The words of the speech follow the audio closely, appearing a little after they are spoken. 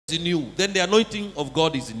new, then the anointing of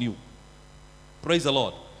God is new. Praise the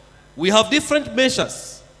Lord. We have different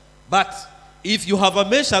measures, but if you have a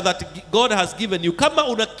measure that God has given you, kama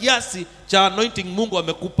una kiasi cha anointing Mungu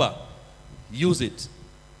amekupa, use it.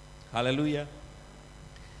 Hallelujah.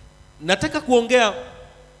 Nataka kuongea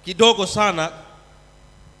kidogo sana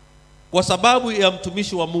kwa sababu ya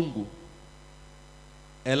mtumishi wa Mungu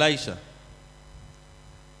Elisha.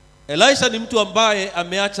 Elisha ni mtu ambaye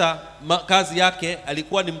ameacha kazi yake,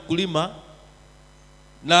 alikuwa ni mkulima,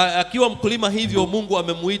 na akiwa mkulima hivyo Mungu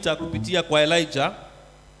amemuita kupitia kwa Elijah.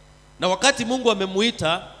 Na wakati Mungu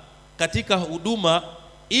amemuita katika huduma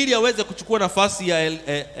ili aweze kuchukua nafasi ya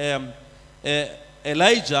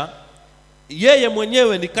Elijah, yeye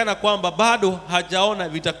mwenyewe ni kana kwamba bado hajaona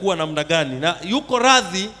vitakuwa namna gani, na yuko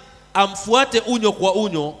radhi amfuate unyo kwa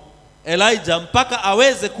unyo Elijah mpaka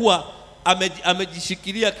aweze kuwa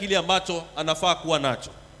amejishikilia kile ambacho anafaa kuwa nacho.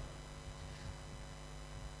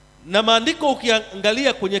 Na maandiko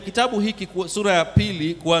ukiangalia kwenye kitabu hiki sura ya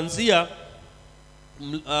 2 kuanzia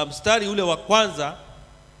mstari ule wa kwanza,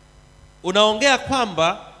 unaongea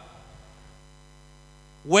kwamba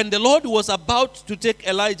when the Lord was about to take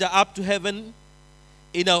Elijah up to heaven,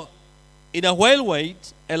 in a while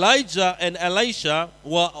wait, Elijah and Elisha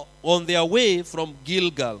were on their way from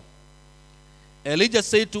Gilgal. Elijah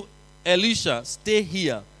said to Elisha, "Stay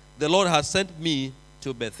here. The Lord has sent me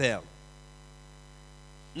to Bethel."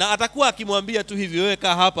 Na atakuwa akimwambia tu hivi, wewe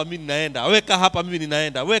kaa hapa mimi ninaenda, wewe kaa hapa mimi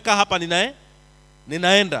ninaenda, wewe kaa hapa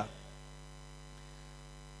ninaenda.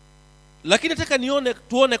 Lakini nataka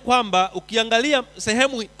tuone kwamba ukiangalia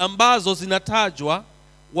sehemu ambazo zinatajwa,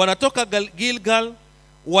 wanatoka Gilgal,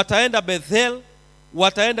 wataenda Bethel,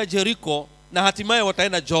 wataenda Jericho, na hatimaye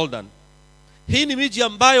wataenda Jordan. Hii ni miji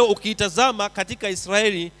ambayo ukiitazama katika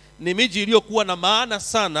Israeli ni miji iliyokuwa na maana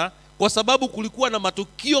sana, kwa sababu kulikuwa na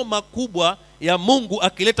matukio makubwa ya Mungu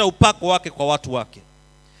akileta upako wake kwa watu wake.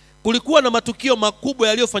 Kulikuwa na matukio makubwa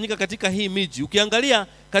yaliyofanyika katika hii miji. Ukiangalia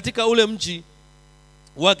katika ule mji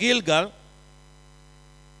wa Gilgal,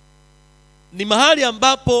 ni mahali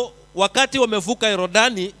ambapo wakati wamevuka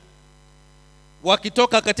Yordani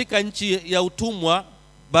wakitoka katika nchi ya utumwa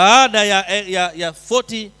baada ya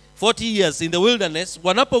 40 years in the wilderness,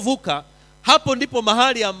 wanapovuka hapo ndipo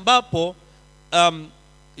mahali ambapo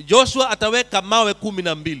Joshua ataweka mawe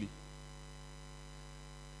 12.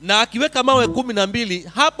 Na akiweka mawe 12,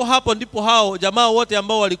 hapo ndipo hao jamaa wote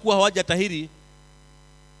ambao walikuwa hawajatahiri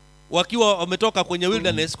wakiwa wametoka kwenye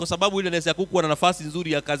wilderness, kwa sababu wilderness hakukuwa na nafasi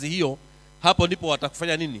nzuri ya kazi hiyo, hapo ndipo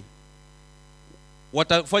watakufanya nini?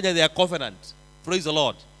 Watafanya their covenant. Praise the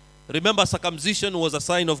Lord. Remember, circumcision was a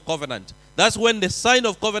sign of covenant. That's when the sign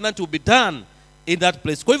of covenant will be done in that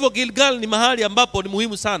place. Kwa hivyo Gilgal ni mahali ambapo ni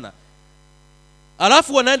muhimu sana.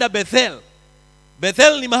 Alafu wanaenda Bethel.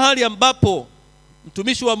 Bethel ni mahali ambapo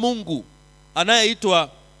mtumishi wa Mungu anayeitwa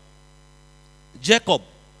Jacob,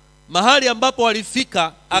 mahali ambapo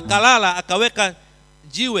alifika akalala, akaweka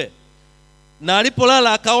jiwe, na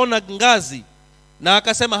alipolala akaona ngazi, na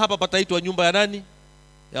akasema hapa pataitwa nyumba ya nani?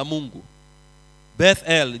 Ya Mungu.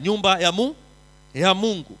 Bethel, nyumba ya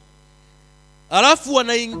Mungu. Alafu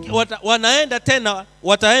wanaenda tena,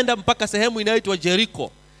 wataenda mpaka sehemu inayoitwa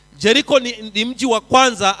Jericho. Jericho ni mji wa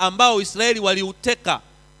kwanza ambao Israeli waliuteka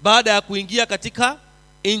baada ya kuingia katika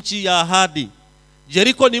nchi ya ahadi.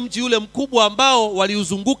 Jericho ni mji ule mkubwa ambao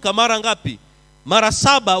waliuzunguka mara ngapi? Mara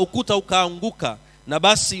 7, ukuta ukaanguka, na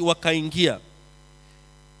basi wakaingia.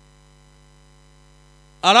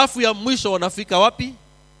 Alafu ya mwisho wanafika wapi?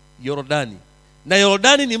 Yordani. Na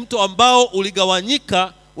Yordani ni mto ambao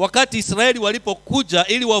uligawanyika wakati Israeli walipokuja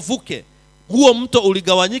ili wavuke. Huo mto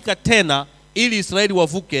uligawanyika tena ili Israeli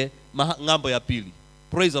wavuke ngambo ya pili.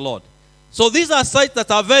 Praise the Lord. So these are sites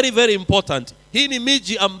that are very, very important. Hii ni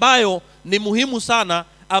miji ambayo ni muhimu sana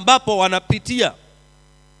ambapo wanapitia.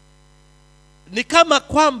 Ni kama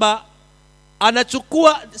kwamba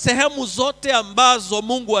anachukua sehemu zote ambazo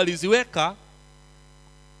Mungu aliziweka.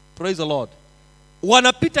 Praise the Lord.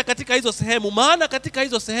 Wanapita katika hizo sehemu, maana katika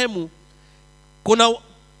hizo sehemu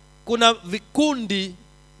kuna vikundi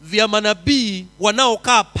vya manabii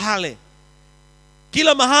wanaokaa pale.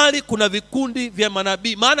 Kila mahali kuna vikundi vya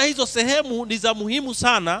manabii, maana hizo sehemu ni za muhimu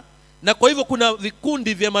sana, na kwa hivyo kuna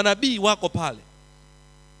vikundi vya manabii wako pale.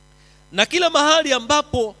 Na kila mahali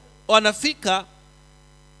ambapo wanafika,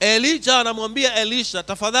 Elijah anamwambia Elisha,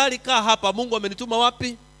 "Tafadhali kaa hapa, Mungu amenituma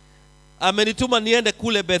wapi? Amenituma niende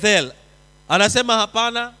kule Bethel." Anasema,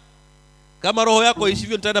 "Hapana, kama roho yako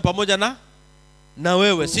ishivyo nitaenda pamoja na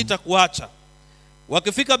wewe, sitakuacha."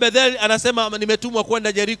 Wakifika Bethel, anasema, "Nimetumwa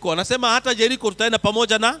kwenda Jericho." Anasema, "Hata Jericho tutaenda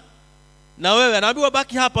pamoja na wewe." Anaambiwa,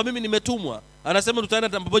 "Baki hapa, mimi nimetumwa." Anasema, "Tutaenda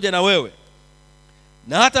pamoja na wewe."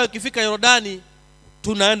 na hata ukifika Yordani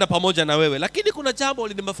tunaenda pamoja na wewe. Lakini kuna jambo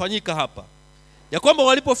limefanyika hapa, ya kwamba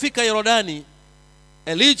walipofika Yordani,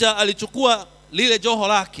 Elijah alichukua lile joho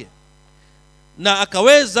lake na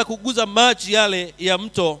akaweza kuguza maji yale ya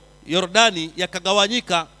mto Yordani,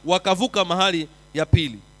 yakagawanyika, wakavuka mahali ya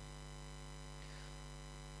pili.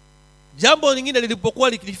 Jambo lingine lilipokuwa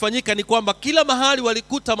likifanyika ni kwamba kila mahali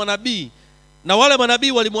walikuta manabii, na wale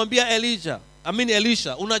manabii walimwambia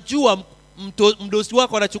Elisha, unajua mdosi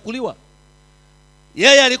wako anachukuliwa.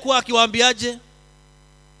 Yeye alikuwa akiwaambiaje?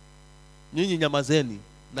 Nyinyi nyamazeni,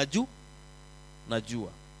 najua.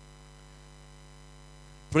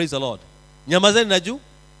 Praise the Lord. Nyamazeni, najua.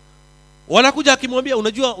 Wanakuja akimwambia,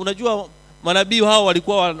 unajua manabii hao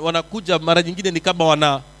walikuwa wanakuja mara nyingine ni kama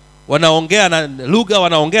wanaongea na lugha,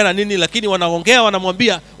 wanaongea na nini, lakini wanaongea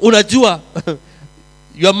wanamwambia, unajua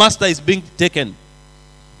your master is being taken.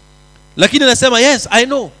 Lakini anasema, yes, I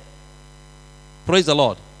know. Praise the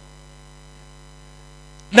Lord.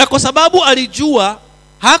 Na kwa sababu alijua,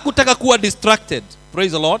 hakutaka kuwa distracted.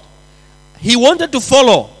 Praise the Lord. He wanted to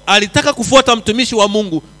follow. Alitaka kufuata mtumishi wa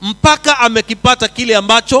Mungu mpaka amekipata kile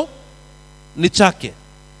ambacho ni chake.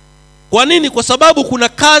 Kwa nini? Kwa sababu kuna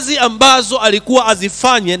kazi ambazo alikuwa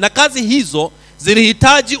azifanye, na kazi hizo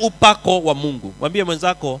zilihitaji upako wa Mungu. Mwambie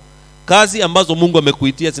mwenzako, kazi ambazo Mungu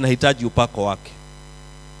amekuitia zinahitaji upako wake.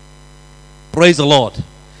 Praise the Lord.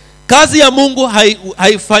 Kazi ya Mungu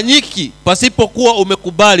haifanyiki pasipokuwa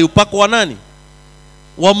umekubali upako wa nani?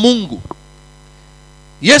 Wa Mungu.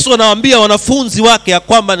 Yesu anawaambia wanafunzi wake ya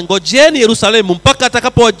kwamba ngojeeni Yerusalemu mpaka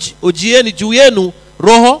atakapojieni juu yenu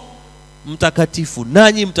Roho Mtakatifu,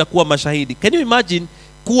 nanyi mtakuwa mashahidi. Can you imagine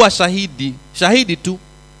kuwa shahidi tu?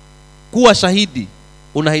 Kuwa shahidi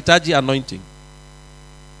unahitaji anointing.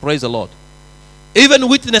 Praise the Lord. Even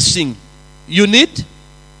witnessing you need.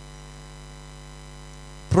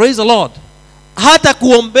 Praise the Lord. Hata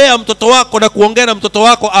kuombea mtoto wako na kuongea na mtoto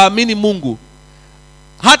wako aamini Mungu,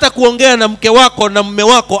 hata kuongea na mke wako na mume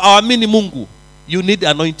wako aamini Mungu, you need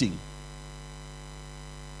anointing.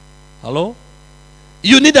 Hello?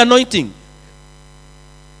 You need anointing.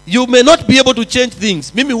 You may not be able to change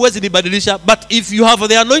things. Mimi huwezi nibadilisha, but if you have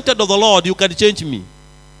the anointed of the Lord, you can change me.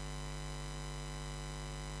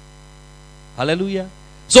 Hallelujah.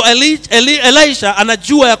 So Elisha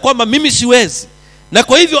anajua ya kwamba mimi siwezi, na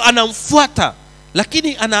kwa hivyo anamfuata.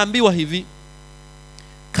 Lakini anaambiwa hivi,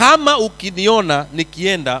 kama ukiniona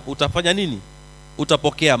nikienda utafanya nini?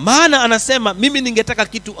 Utapokea. Maana anasema, mimi ningetaka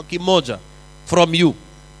kitu kimoja from you.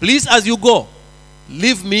 Please, as you go,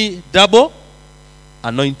 leave me double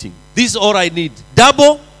anointing. This is all I need.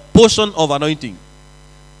 Double portion of anointing.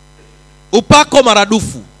 Upako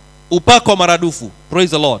maradufu. Upako maradufu.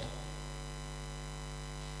 Praise the Lord.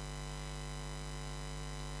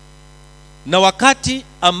 Na wakati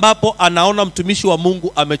ambapo anaona mtumishi wa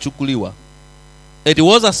Mungu amechukuliwa, it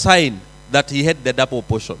was a sign that he had the double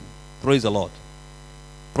portion. Praise the Lord.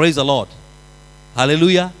 Praise the Lord.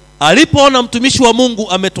 Hallelujah. Alipoona mtumishi wa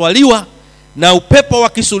Mungu ametwaliwa na upepo wa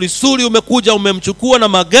kisulisuli umekuja umemchukua, na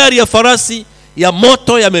magari ya farasi ya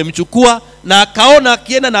moto yamemchukua, na akaona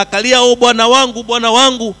akienda na akalia, o Bwana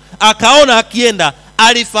wangu, akaona akienda,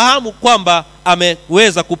 alifahamu kwamba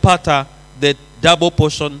ameweza kupata the double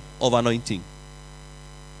portion of anointing.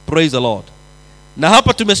 Praise the Lord. Na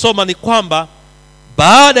hapa tumesoma ni kwamba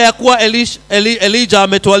baada ya kuwa Elijah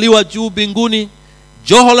ametwaliwa juu mbinguni,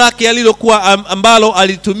 joho lake alilokuwa ambalo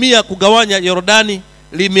alitumia kugawanya Yordani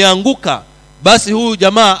limeanguka. Basi huyu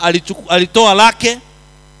jamaa alitoa lake,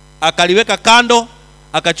 akaliweka kando,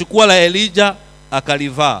 akachukua la Elijah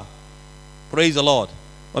akalivaa. Praise the Lord.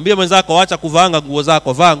 Mwambie mwenzako, acha kuvaanga nguo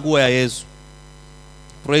zako, vaa nguo ya Yesu.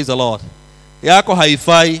 Praise the Lord. Yako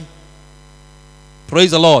haifai. Praise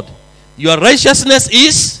the Lord. Your righteousness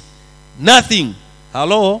is nothing.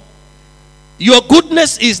 Hello? Your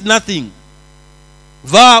goodness is nothing.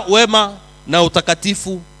 Vaa wema na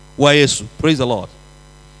utakatifu wa Yesu. Praise the Lord.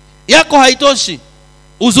 Yako haitoshi.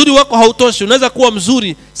 Uzuri wako hautoshi. Unaweza kuwa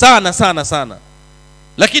mzuri sana,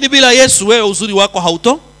 lakini bila Yesu wewe uzuri wako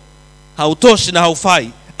hautoshi na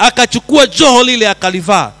haufai. Akachukua joho lile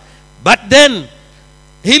akalivaa. But then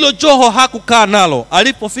hilo joho hakukaa nalo.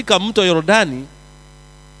 Alipofika mto Yordani,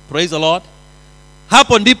 praise the Lord,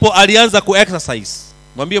 hapo ndipo alianza ku-exercise.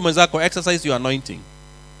 Mwambie mwenzako, exercise your anointing.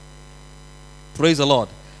 Praise the Lord.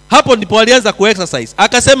 Hapo ndipo alianza ku-exercise.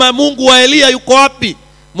 Akasema, Mungu wa Elia yuko wapi?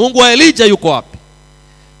 Mungu wa Elijah yuko wapi?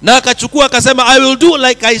 Na akachukua akasema, I will do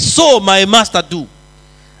like I saw my master do.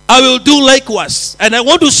 I will do likewise. And I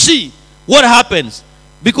want to see what happens,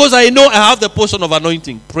 because I know I have the portion of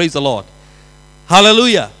anointing. Praise the Lord.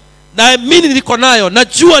 Hallelujah. naamini niko nayo,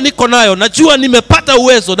 najua niko nayo, najua nimepata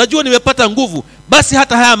uwezo, najua nimepata nguvu, basi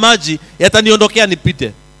hata haya maji yataniondokea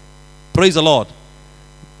nipite. Praise the Lord.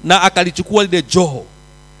 Na akalichukua lile joho,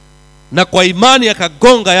 na kwa imani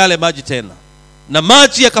akagonga yale maji tena, na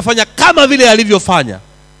maji yakafanya kama vile alivyofanya.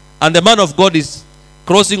 And the man of God is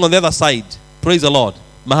crossing on the other side. Praise the Lord.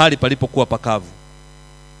 Mahali palipokuwa pakavu.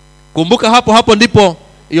 Kumbuka hapo ndipo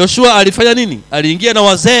Yoshua alifanya nini? Aliingia na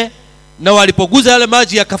wazee, na walipoguza yale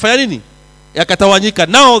maji yakafanya nini? Yakatawanyika.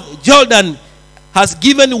 Now Jordan has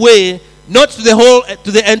given way not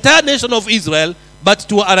to the entire nation of Israel, but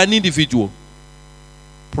to an individual.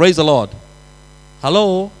 Praise the Lord.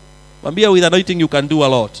 Hello. Mwambia, with anointing you can do a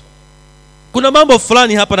lot. Kuna mambo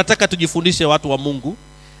fulani hapa nataka tujifundishe watu wa Mungu.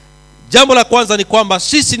 Jambo la kwanza ni kwamba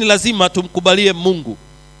sisi ni lazima tumkubalie Mungu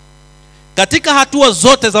katika hatua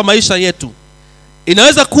zote za maisha yetu.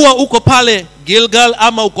 Inaweza kuwa uko pale Gilgal,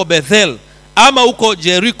 ama uko Bethel, ama uko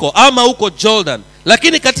Jericho, ama uko Jordan,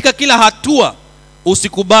 lakini katika kila hatua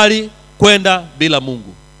usikubali kwenda bila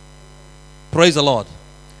Mungu. Praise the Lord.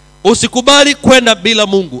 Usikubali kwenda bila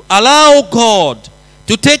Mungu. Allow God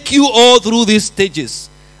to take you all through these stages.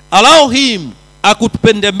 Allow him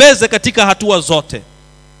akutupendembeze katika hatua zote.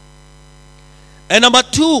 And number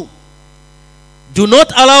 2, do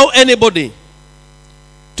not allow anybody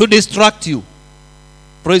to distract you.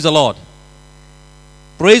 Praise the Lord.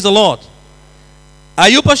 Praise the Lord. Are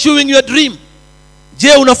you pursuing your dream?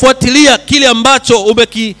 Je, unafuatilia kile ambacho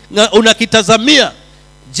unakitazamia?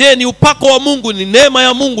 Je, ni upako wa Mungu, ni neema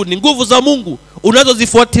ya Mungu, ni nguvu za Mungu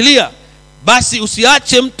unazozifuatilia? Basi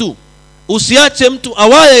usiache mtu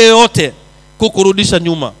awaye yeyote kukurudisha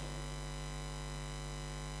nyuma.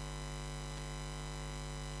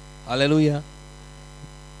 Hallelujah.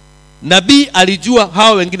 Nabii alijua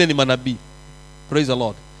hao wengine ni manabii. Praise the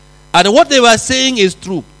Lord. And what they were saying is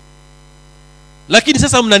true. Lakini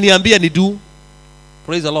sasa mnaniambia ni do.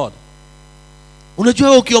 Praise the Lord.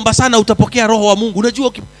 Unajua ukiomba sana utapokea roho wa Mungu.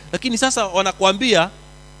 Unajua lakini sasa wanakuambia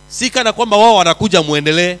si kana kwamba wao wanakuja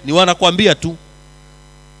muendelee, ni wanakuambia tu.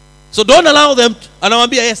 So don't allow them.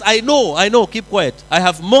 Anamwambia, yes, I know, keep quiet. I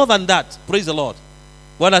have more than that. Praise the Lord.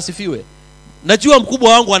 Bwana asifiwe. Najua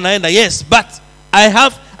mkubwa wangu anaenda, yes, but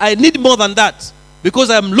I need more than that,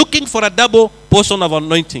 because I am looking for a double portion of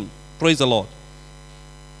anointing. Praise the Lord.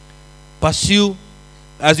 As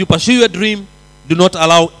you pursue your dream, do not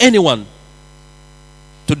allow anyone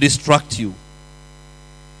to distract you.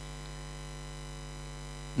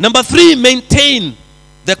 Number 3, maintain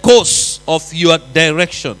the course of your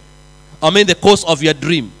direction. The course of your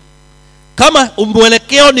dream. Kama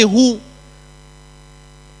mwelekeo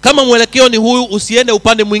ni huu, usiende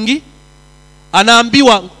upande mwingi.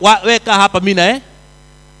 Anaambiwa weka hapa mina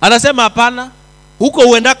Anasema hapana, huko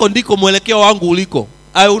uendako ndiko mwelekeo wangu uliko.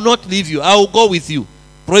 I will not leave you, I will go with you.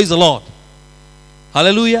 Praise the Lord.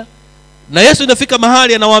 Hallelujah. Na Yesu inafika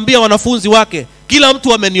mahali anawaambia wanafunzi wake, kila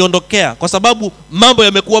mtu ameniondokea kwa sababu mambo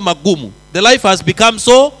yamekuwa magumu. The life has become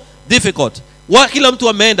so difficult. Kila mtu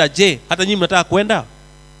ameenda. Je, hata nyinyi mnataka kwenda?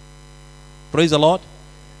 Praise the Lord.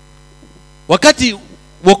 Wakati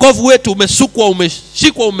wokovu wetu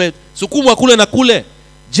umeshikwa, umesukumwa kule na kule,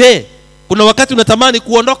 je, kuna wakati unatamani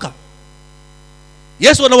kuondoka?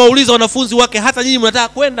 Yesu anawauliza wanafunzi wake, hata nyinyi mnataka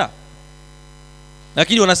kwenda?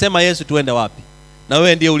 Lakini wanasema, Yesu, tuende wapi? Na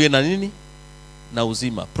wewe ndiye uliye na nini? Na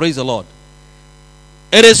uzima. Praise the Lord.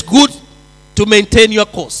 It is good to maintain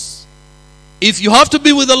your course. If you have to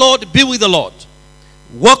be with the Lord, be with the Lord.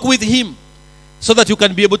 Walk with him so that you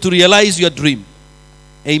can be able to realize your dream.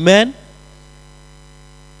 Amen.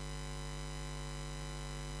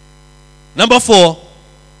 Number 4,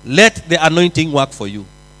 let the anointing work for you.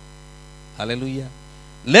 Hallelujah.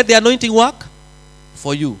 Let the anointing work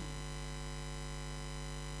for you.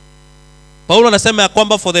 Paulo anasema ya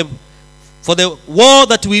kwamba for the war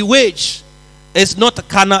that we wage is not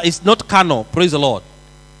carnal. Praise the Lord.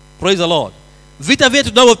 Praise the Lord. Vita vyetu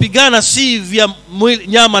tunavyopigana si vya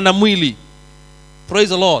nyama na mwili. Praise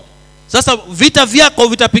the Lord. Sasa vita vyako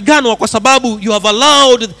vitapiganwa kwa sababu you have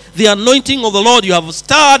allowed the anointing of the Lord, you have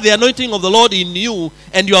stirred the anointing of the Lord in you,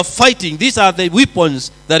 and you are fighting. These are the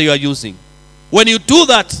weapons that you are using. When you do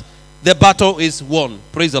that, the battle is won.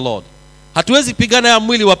 Praise the Lord. Hatuwezi pigana ya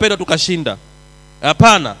mwili wapenda tukashinda.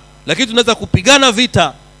 Hapana. Lakini tunaweza kupigana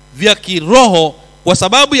vita vya kiroho kwa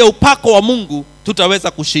sababu ya upako wa Mungu,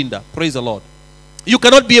 tutaweza kushinda. Praise the Lord. You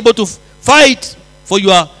cannot be able to fight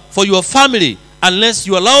for your family unless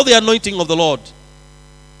you allow the anointing of the Lord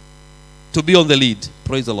to be on the lead.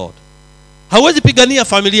 Praise the Lord. Hawezi pigania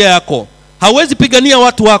familia yako, hawezi pigania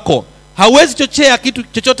watu wako, hawezi chochea kitu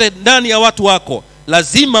chochote ndani ya watu wako.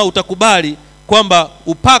 Lazima utakubali kwamba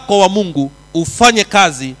upako wa Mungu ufanye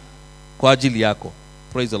kazi kwa ajili yako.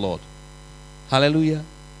 Praise the Lord. Hallelujah.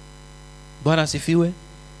 Bwana asifiwe.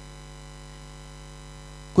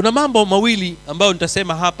 Kuna mambo mawili ambayo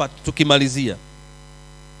nitasema hapa tukimalizia.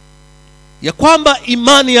 Ya kwamba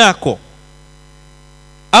imani yako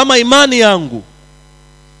ama imani yangu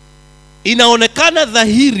inaonekana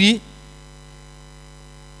dhahiri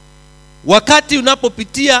wakati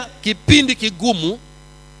unapopitia kipindi kigumu.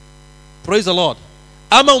 Praise the Lord.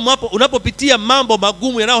 Ama unapopitia mambo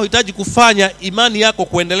magumu yanayohitaji kufanya imani yako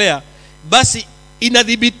kuendelea, basi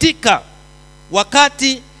inadhibitika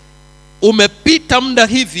wakati umepita muda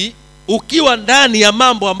hivi ukiwa ndani ya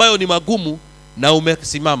mambo ambayo ni magumu na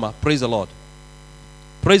umesimama. Praise the Lord.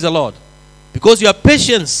 Praise the Lord. Because your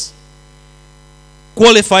patience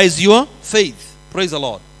qualifies your faith. Praise the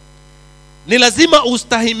Lord. Ni lazima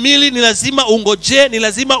ustahimili, ni lazima ungoje, ni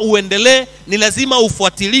lazima uendelee, ni lazima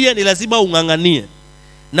ufuatilie, ni lazima unganganie.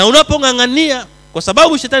 Na unapongangania, kwa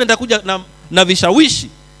sababu shetani atakuja na vishawishi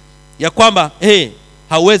ya kwamba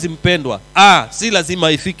hauwezi mpendwa, si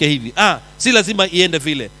lazima ifike hivi, si lazima iende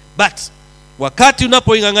vile. But wakati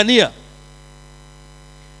unapoingangania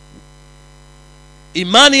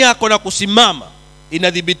imani yako na kusimama,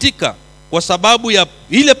 inadhibitika kwa sababu ya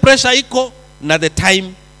ile pressure iko na the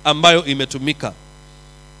time ambayo imetumika.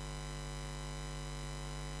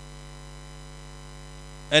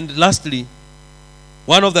 And lastly,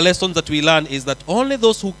 one of the lessons that we learn is that only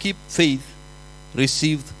those who keep faith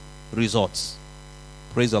receive results.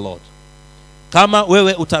 Praise the Lord. Kama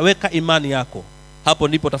wewe utaweka imani yako, hapo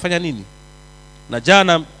ndipo utafanya nini?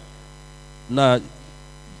 Na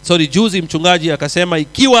juzi mchungaji akasema,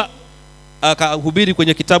 ikiwa akahubiri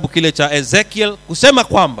kwenye kitabu kile cha Ezekiel kusema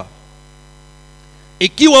kwamba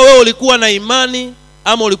ikiwa wewe ulikuwa na imani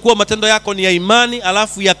ama ulikuwa matendo yako ni ya imani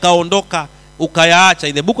alafu yakaondoka ukayaacha,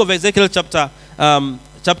 in the book of Ezekiel chapter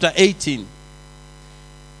 18,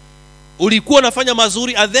 ulikuwa unafanya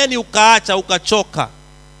mazuri and then ukaacha, ukachoka,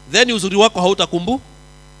 then uzuri wako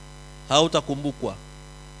hautakumbukwa.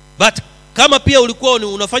 But kama pia ulikuwa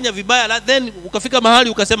unafanya vibaya, then ukafika mahali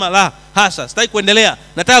ukasema la hasha, sitaki kuendelea,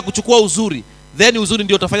 nataka kuchukua uzuri, then uzuri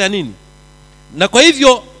ndio utafanya nini? Na kwa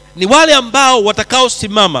hivyo ni wale ambao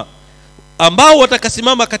watakaosimama, ambao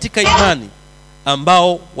watakasimama katika imani,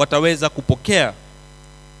 ambao wataweza kupokea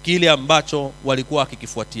kile ambacho walikuwa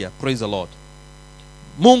wakikifuatia. Praise the Lord.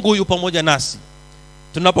 Mungu yu pamoja nasi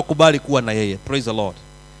tunapokubali kuwa na yeye. Praise the Lord.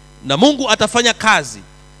 Na Mungu atafanya kazi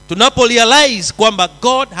tunapo realize kwamba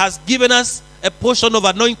God has given us a portion of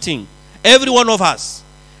anointing, every one of us,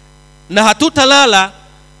 na hatutalala,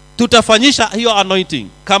 tutafanyisha hiyo anointing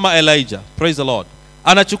kama Elijah. Praise the Lord.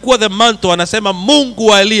 Anachukua the mantle, anasema Mungu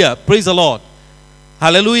wa Elia. Praise the Lord.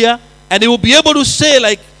 Hallelujah. And he will be able to say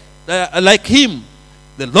like him,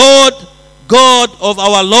 the Lord God of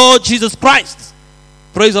our Lord Jesus Christ.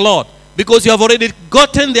 Praise the Lord. Because you have already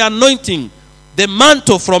gotten the anointing, the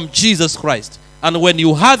mantle from Jesus Christ. And when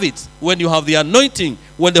you have it, when you have the anointing,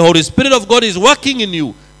 when the Holy Spirit of God is working in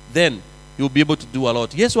you, then you'll be able to do a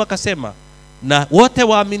lot. Yesu akasema, na wote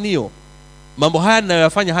waaminio mambo haya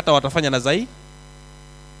ninayoyafanya hata watafanya na zaidi.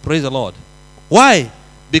 Praise the Lord. Why?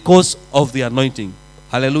 Because of the anointing.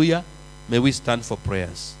 Hallelujah. May we stand for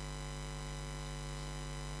prayers.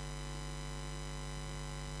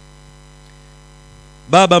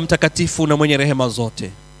 Baba mtakatifu na mwenye rehema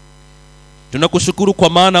zote, tunakushukuru kwa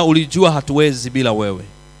maana ulijua hatuwezi bila wewe.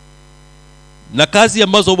 Na kazi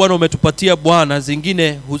ambazo Bwana umetupatia Bwana,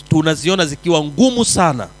 zingine tunaziona zikiwa ngumu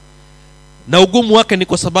sana. Na ugumu wake ni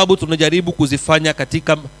kwa sababu tunajaribu kuzifanya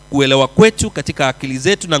katika kuelewa kwetu, katika akili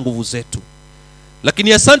zetu na nguvu zetu.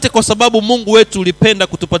 Lakini asante kwa sababu Mungu wetu ulipenda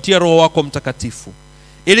kutupatia Roho wako Mtakatifu,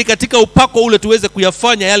 ili katika upako ule tuweze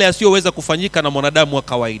kuyafanya yale yasiyoweza kufanyika na mwanadamu wa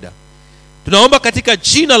kawaida. Tunaomba katika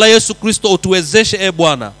jina la Yesu Kristo utuwezeshe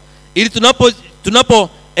Bwana, ili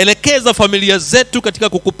tunapoelekeza familia zetu katika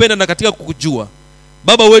kukupenda na katika kukujua,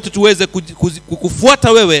 Baba wetu, tuweze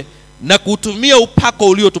kukufuata wewe na kutumia upako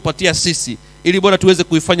uliotupatia sisi, ili Bwana tuweze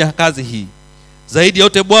kuifanya kazi hii. Zaidi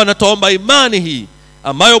yote Bwana, tuomba imani hii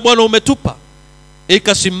ambayo Bwana umetupa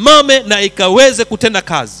ikasimame na ikaweze kutenda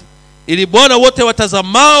kazi, ili Bwana wote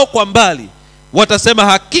watazamao kwa mbali watasema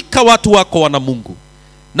hakika watu wako wana Mungu.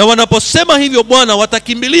 Na wanaposema hivyo Bwana,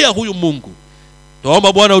 watakimbilia huyu Mungu.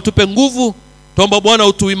 Tuomba Bwana utupe nguvu, tuomba Bwana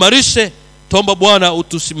utuimarishe, tuomba Bwana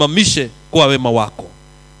utusimamishe kwa wema wako.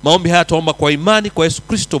 Maombi haya tuomba kwa imani kwa Yesu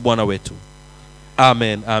Kristo Bwana wetu.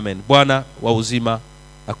 Amen, amen. Bwana wa uzima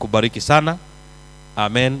akubariki sana.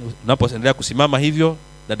 Amen. Unapoendelea kusimama hivyo,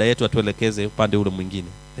 dada yetu atuelekeze upande ule mwingine.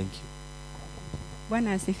 Thank you.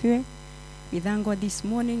 Bwana asifiwe. Midhango this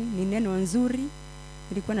morning ni neno nzuri.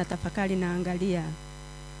 Nilikuwa na tafakari na angalia,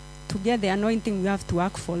 to get the anointing we have to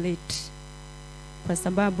work for it. kwa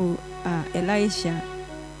sababu Elisha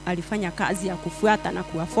alifanya kazi ya kufuata na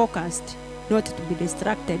kuwa focused, not to be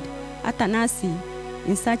distracted. Hata nasi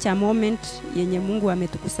in such a moment yenye Mungu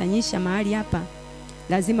ametukusanyisha mahali hapa,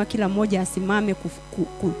 lazima kila mmoja asimame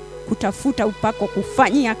kutafuta upako,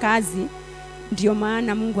 kufanyia kazi, ndio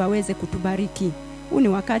maana Mungu aweze kutubariki. Huu ni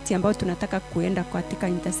wakati ambao tunataka kuenda katika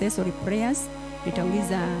intercessory prayers.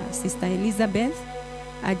 Nitauliza Sister Elizabeth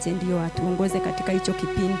aje ndio atuongoze katika hicho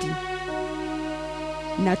kipindi.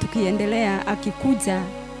 Na tukiendelea akikuja,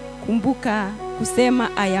 kumbuka kusema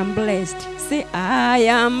I am blessed. Say I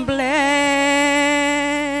am blessed.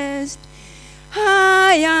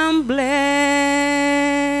 I am blessed.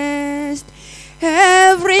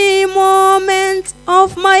 Every moment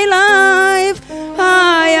of my life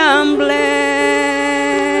I am blessed.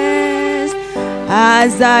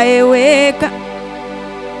 As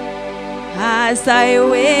I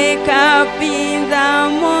wake up in the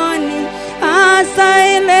morning, as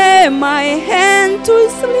I lay my hand to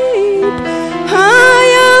sleep, I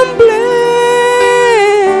am blessed.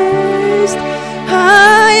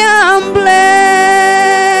 I am blessed.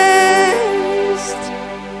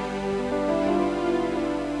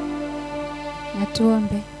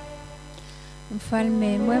 Natuombe.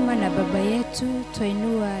 Mfalme mwema na baba yetu,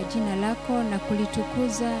 tuinua jina lako na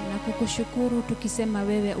kulitukuza na kukushukuru tukisema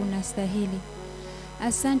wewe unastahili.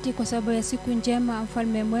 Asante kwa sababu ya siku njema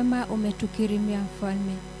mfalme mwema umetukirimia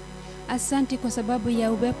mfalme. Asante kwa sababu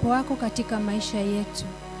ya uwepo wako katika maisha yetu.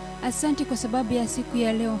 Asante kwa sababu ya siku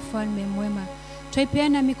ya leo mfalme mwema.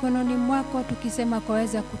 Tuipeana mikononi mwako tukisema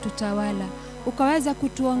kwaweza kututawala, ukaweza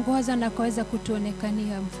kutuongoza na kwaweza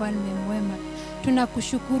kutuonekania mfalme mwema.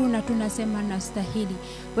 Tunakushukuru na tunasema nastahili.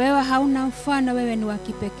 Wewe hauna mfano, wewe ni wa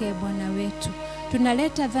kipekee Bwana wetu.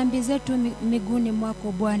 Tunaleta dhambi zetu miguuni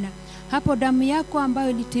mwako Bwana. Hapo damu yako ambayo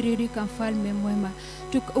ilitiririka mfalme mwema,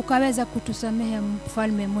 ukaweza kutusamehe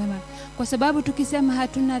mfalme mwema. Kwa sababu tukisema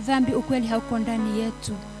hatuna dhambi, ukweli hauko ndani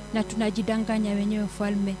yetu na tunajidanganya wenyewe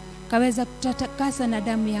mfalme. Kaweza kutakasa na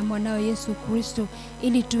damu ya mwanao Yesu Kristo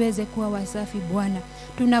ili tuweze kuwa wasafi Bwana.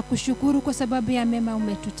 Tunakushukuru kwa sababu ya mema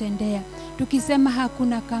umetutendea. Tukisema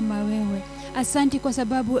hakuna kama wewe. Asante kwa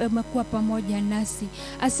sababu umekuwa pamoja nasi.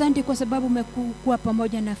 Asante kwa sababu umekuwa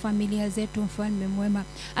pamoja na familia zetu mfalme mwema.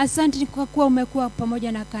 Asante kwa kuwa umekuwa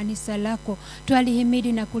pamoja na kanisa lako.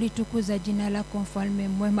 Twalihimidi na kulitukuza jina lako mfalme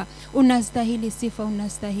mwema. Unastahili sifa,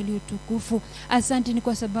 unastahili utukufu. Asante ni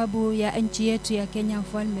kwa sababu ya nchi yetu ya Kenya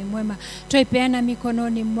mfalme mwema. Tuipeana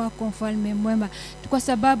mikononi mwako mfalme mwema. Kwa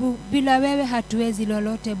sababu bila wewe hatuwezi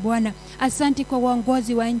lolote Bwana. Asante kwa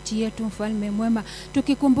uongozi wa nchi yetu mfalme mwema.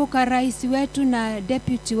 Tukikumbuka rais wetu na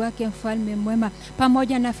deputy wake mfalme mwema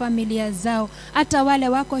pamoja na familia zao, hata wale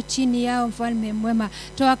wako chini yao mfalme mwema,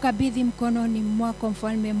 tuwakabidhi mkononi mwako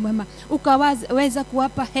mfalme mwema. Ukaweza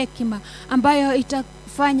kuwapa hekima ambayo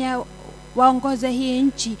itafanya waongoze hii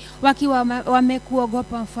nchi wakiwa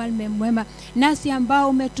wamekuogopa mfalme mwema. Nasi ambao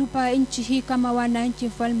umetupa nchi hii kama wananchi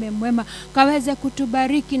mfalme mwema, kaweze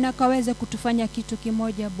kutubariki na kaweze kutufanya kitu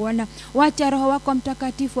kimoja Bwana. Wacha Roho wako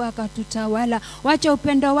Mtakatifu akatutawala. Wacha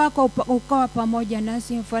upendo wako ukawa pamoja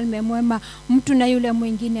nasi mfalme mwema, mtu na yule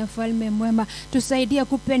mwingine mfalme mwema. Tusaidie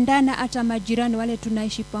kupendana hata majirani wale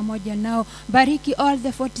tunaishi pamoja nao. Bariki all the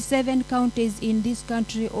 47 counties in this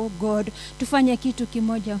country, oh God. Tufanye kitu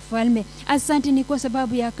kimoja mfalme. Asante ni kwa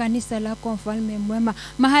sababu ya kanisa lako mfalme mwema.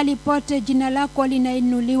 Mahali pote jina lako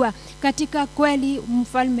linainuliwa katika kweli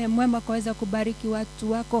mfalme mwema, kaweza kubariki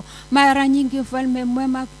watu wako. Mara nyingi mfalme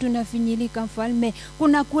mwema tunafinyilika mfalme,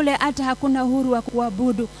 kuna kule hata hakuna uhuru wa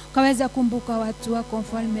kuabudu. Kaweza kumbuka watu wako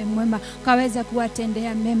mfalme mwema, kaweza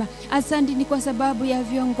kuwatendea mema. Asante ni kwa sababu ya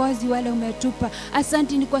viongozi wale umetupa.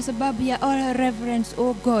 Asante ni kwa sababu ya all reverence,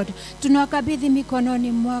 oh God. Tunawakabidhi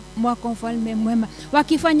mikononi mwako mfalme mwema,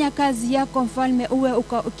 wakifanya kazi yako mfalme, uwe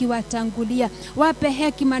ukiwatangulia. Wape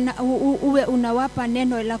hekima na uwe unawapa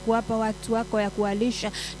neno la kuwapa watu wako ya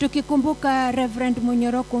kualisha. Tukikumbuka Reverend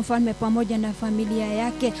Munyoroko mfalme pamoja na familia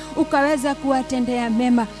yake, ukaweza kuwatendea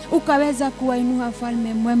mema, ukaweza kuwainua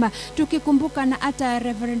mfalme mwema. Tukikumbuka na hata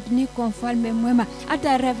Reverend Nico mfalme mwema,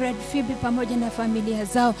 hata Reverend Phoebe pamoja na familia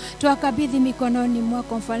zao, tuwakabidhi mikononi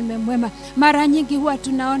mwako mfalme mwema. Mara nyingi huwa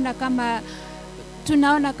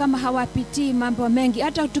tunaona kama hawapitii mambo mengi.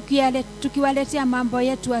 Hata tukiwaletea mambo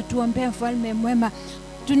yetu atuombee mfalme mwema,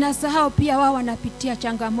 tunasahau pia wao wanapitia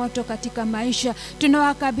changamoto katika maisha.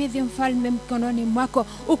 Tunawakabidhi mfalme mkononi mwako,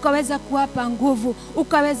 ukaweza kuwapa nguvu,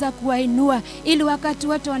 ukaweza kuwainua, ili wakati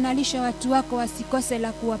wote wanalisha watu wako wasikose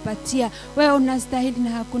la kuwapatia. Wewe unastahili na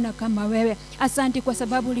hakuna kama wewe. Asante kwa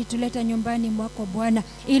sababu ulituleta nyumbani mwako Bwana,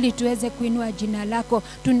 ili tuweze kuinua jina lako.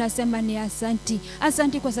 Tunasema ni asanti.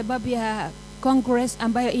 Asante kwa sababu ya Congress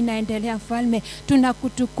ambayo inaendelea mfalme.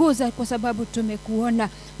 Tunakutukuza kwa sababu tumekuona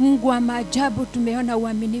Mungu wa maajabu, tumeona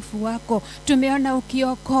uaminifu wako, tumeona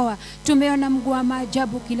ukiokoa, tumeona Mungu wa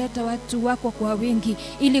maajabu ukileta watu wako kwa wingi.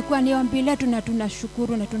 Ilikuwa ni ombi letu na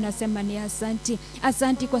tunashukuru na tunasema ni asanti.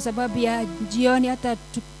 Asanti kwa sababu ya jioni hata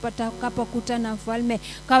tutakapokutana mfalme,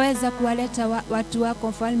 kaweza kuwaleta watu wako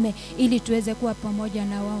mfalme, ili tuweze kuwa pamoja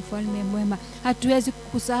na wao mfalme mwema. Hatuwezi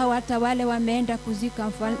kusahau hata wale wameenda kuzika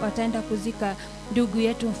mfalme, wataenda kuzika ndugu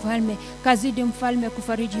yetu mfalme. Kazidi mfalme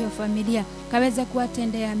kufariji hiyo familia, kaweze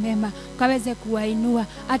kuwatendea mema, kaweze kuwainua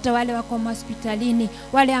hata wale wako hospitalini,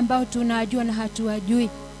 wale ambao tunajua na hatuwajui,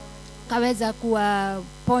 kaweza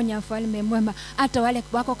kuwaponya mfalme mwema. Hata wale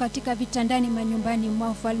wako katika vitandani manyumbani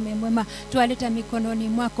mwao mfalme mwema, tuwaleta mikononi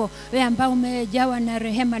mwako, wewe ambao umejawa na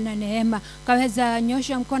rehema na neema, kaweza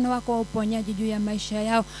nyosha mkono wako wa uponyaji juu ya maisha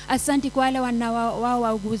yao. Asante kwa wale wao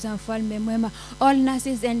wauguza mfalme mwema, all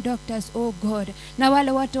nurses and doctors oh God, na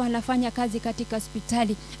wale wote wanafanya kazi katika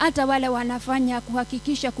hospitali, hata wale wanafanya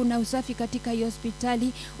kuhakikisha kuna usafi katika hiyo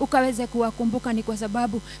hospitali, ukaweze kuwakumbuka. Ni kwa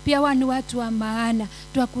sababu pia wao ni watu wa maana.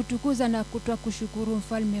 Tukutukuza na kushukuru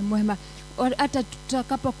mfalme mwema. Hata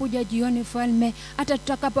tutakapokuja jioni mfalme, hata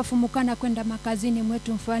tutakapofumukana kwenda makazini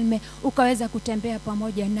mwetu mfalme, ukaweza kutembea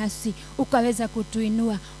pamoja nasi, ukaweza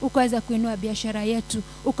kutuinua, ukaweza kuinua biashara yetu,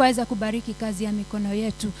 ukaweza kubariki kazi ya mikono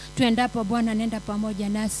yetu. Tuendapo Bwana, nenda pamoja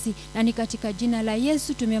nasi, na ni katika jina la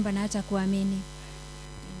Yesu tumeomba na hata kuamini.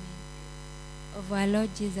 Of our Lord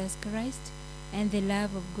Jesus Christ and the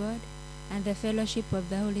love of God and the fellowship of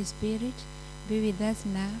the Holy Spirit be with us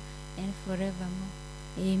now and forevermore.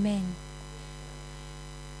 Amen.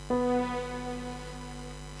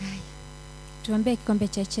 Tuombe kikombe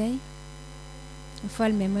cha chai.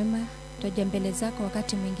 Mfalme mwema, tutaja mbele zako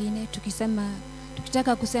wakati mwingine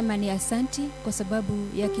tukitaka kusema ni asanti kwa sababu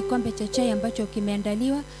ya kikombe cha chai ambacho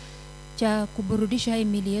kimeandaliwa cha kuburudisha hii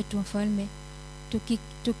mili yetu mfalme.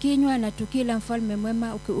 Tukinywa na tukila mfalme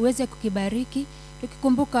mwema, uweze kukibariki,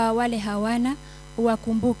 tukikumbuka wale hawana,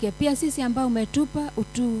 uwakumbuke pia sisi ambao umetupa,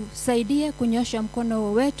 utusaidie kunyosha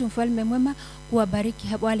mkono wetu mfalme mwema kuwabariki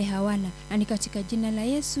wale hawana, na ni katika jina la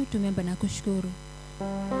Yesu tumeomba na kushukuru.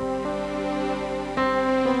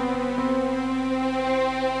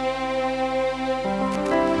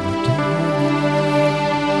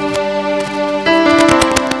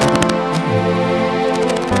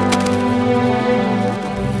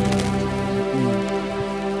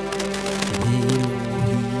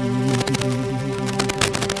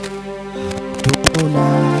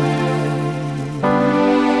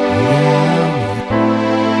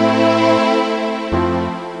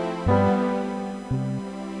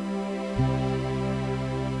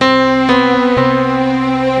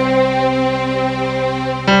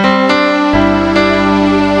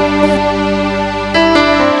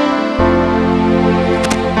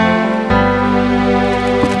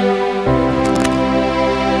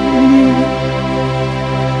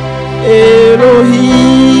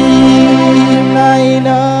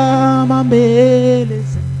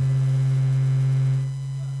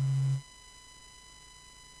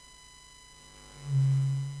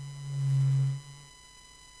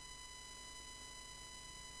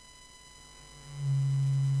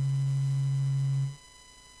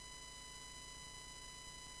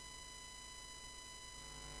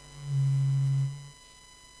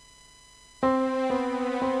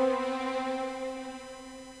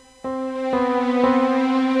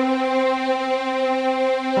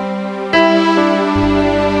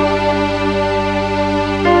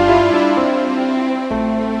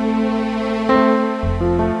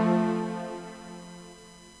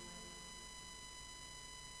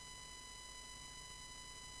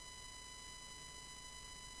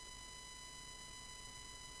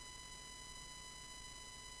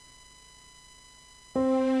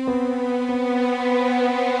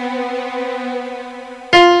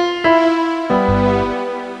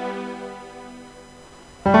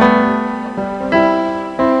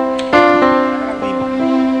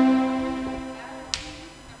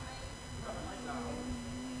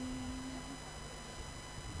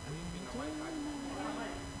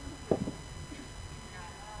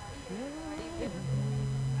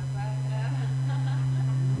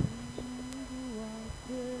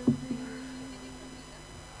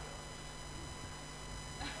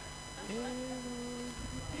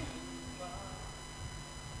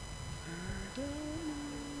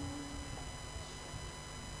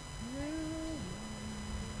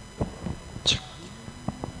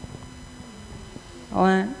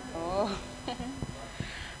 One. Oh.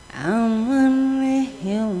 I'm only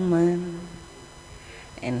human,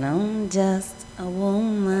 and I'm just a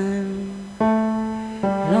woman.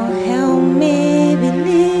 Don't help me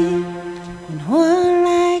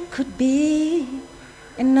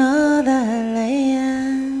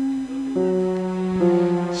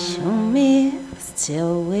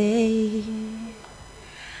away.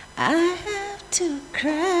 I have to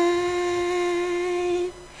cry.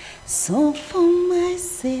 So for my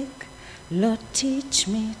sake, Lord, teach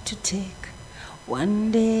me to take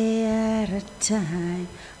one day at a time,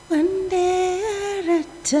 one day at a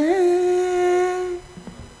time.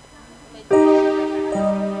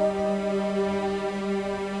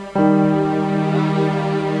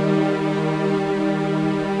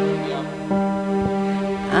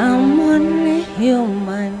 I'm only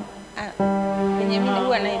human. Benjamin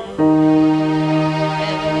huwa na hivi.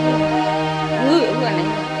 Huwa na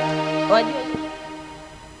hivi. Wajua.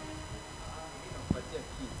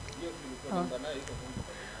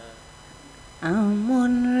 I'm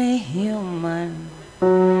only human,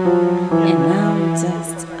 and I'm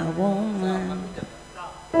just a woman.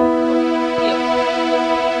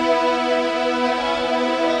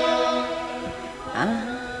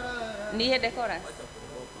 Need the chorus.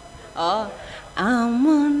 Oh, I'm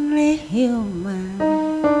only human,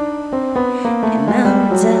 and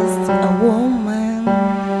I'm just a woman.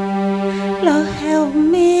 Lord, help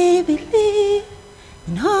me believe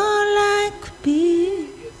in all I could be.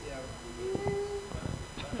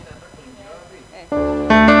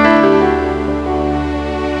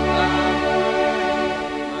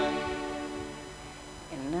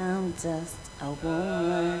 And I'm just a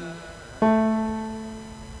woman.